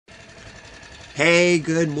Hey,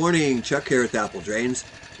 good morning. Chuck here with Apple Drains.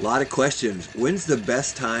 A lot of questions. When's the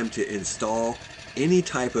best time to install any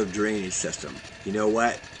type of drainage system? You know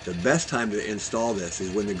what? The best time to install this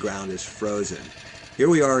is when the ground is frozen. Here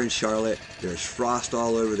we are in Charlotte. There's frost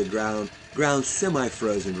all over the ground. Ground's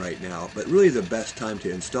semi-frozen right now, but really the best time to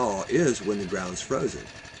install is when the ground's frozen.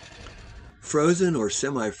 Frozen or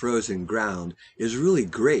semi-frozen ground is really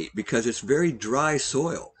great because it's very dry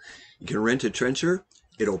soil. You can rent a trencher.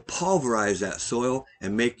 It'll pulverize that soil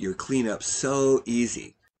and make your cleanup so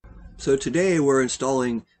easy. So today we're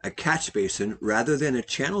installing a catch basin rather than a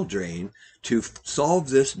channel drain to solve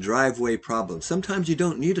this driveway problem. Sometimes you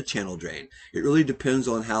don't need a channel drain. It really depends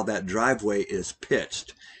on how that driveway is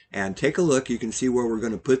pitched. And take a look, you can see where we're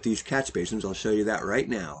going to put these catch basins. I'll show you that right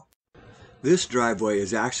now. This driveway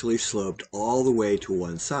is actually sloped all the way to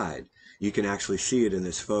one side. You can actually see it in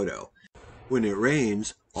this photo. When it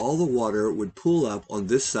rains, all the water would pool up on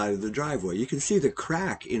this side of the driveway. You can see the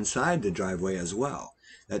crack inside the driveway as well.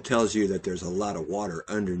 That tells you that there's a lot of water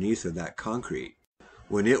underneath of that concrete.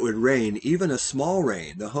 When it would rain, even a small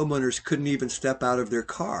rain, the homeowners couldn't even step out of their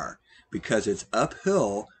car because it's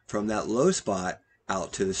uphill from that low spot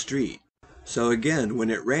out to the street. So again, when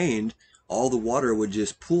it rained, all the water would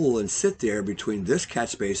just pool and sit there between this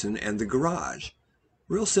catch basin and the garage.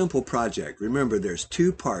 Real simple project. Remember, there's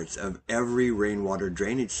two parts of every rainwater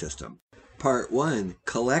drainage system. Part one,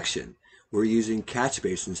 collection. We're using catch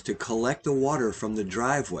basins to collect the water from the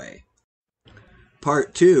driveway.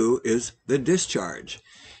 Part two is the discharge.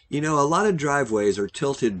 You know, a lot of driveways are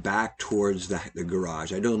tilted back towards the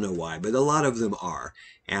garage. I don't know why, but a lot of them are.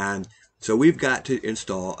 And so we've got to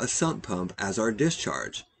install a sump pump as our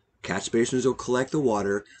discharge. Catch basins will collect the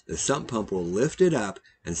water, the sump pump will lift it up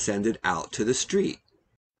and send it out to the street.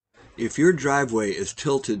 If your driveway is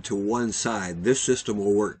tilted to one side, this system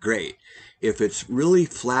will work great. If it's really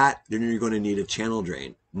flat, then you're going to need a channel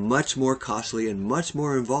drain. Much more costly and much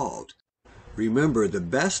more involved. Remember, the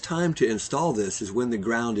best time to install this is when the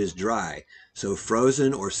ground is dry. So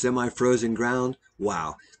frozen or semi-frozen ground,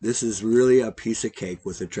 wow, this is really a piece of cake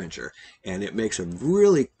with a trencher. And it makes a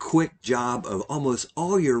really quick job of almost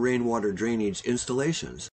all your rainwater drainage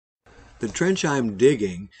installations. The trench I'm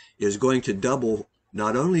digging is going to double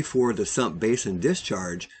not only for the sump basin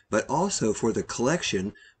discharge, but also for the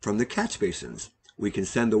collection from the catch basins. We can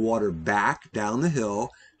send the water back down the hill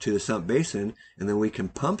to the sump basin, and then we can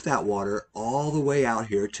pump that water all the way out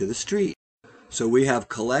here to the street. So we have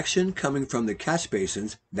collection coming from the catch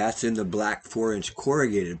basins. That's in the black 4-inch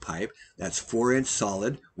corrugated pipe. That's 4-inch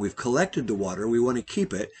solid. We've collected the water. We want to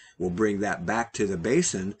keep it. We'll bring that back to the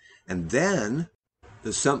basin, and then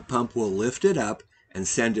the sump pump will lift it up and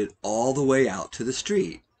send it all the way out to the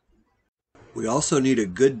street. We also need a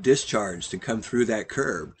good discharge to come through that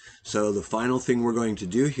curb. So the final thing we're going to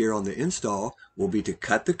do here on the install will be to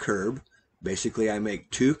cut the curb. Basically, I make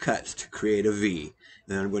 2 cuts to create a V.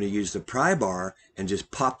 Then I'm going to use the pry bar and just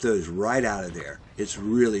pop those right out of there. It's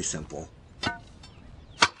really simple.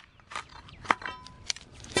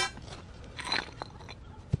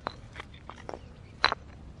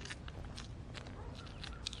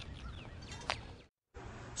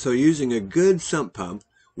 So using a good sump pump,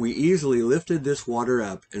 we easily lifted this water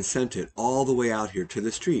up and sent it all the way out here to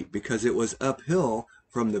the street because it was uphill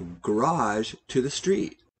from the garage to the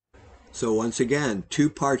street. So once again, 2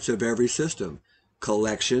 parts of every system,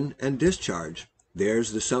 collection and discharge.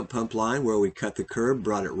 There's the sump pump line where we cut the curb,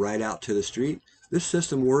 brought it right out to the street. This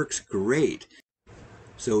system works great.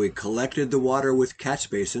 So we collected the water with catch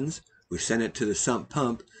basins, we sent it to the sump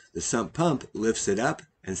pump lifts it up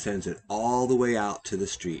and sends it all the way out to the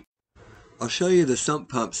street. I'll show you the sump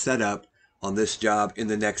pump setup on this job in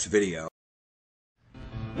the next video.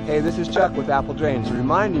 Hey, this is Chuck with Apple Drains,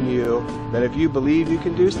 reminding you that if you believe you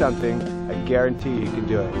can do something, I guarantee you can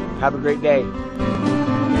do it. Have a great day.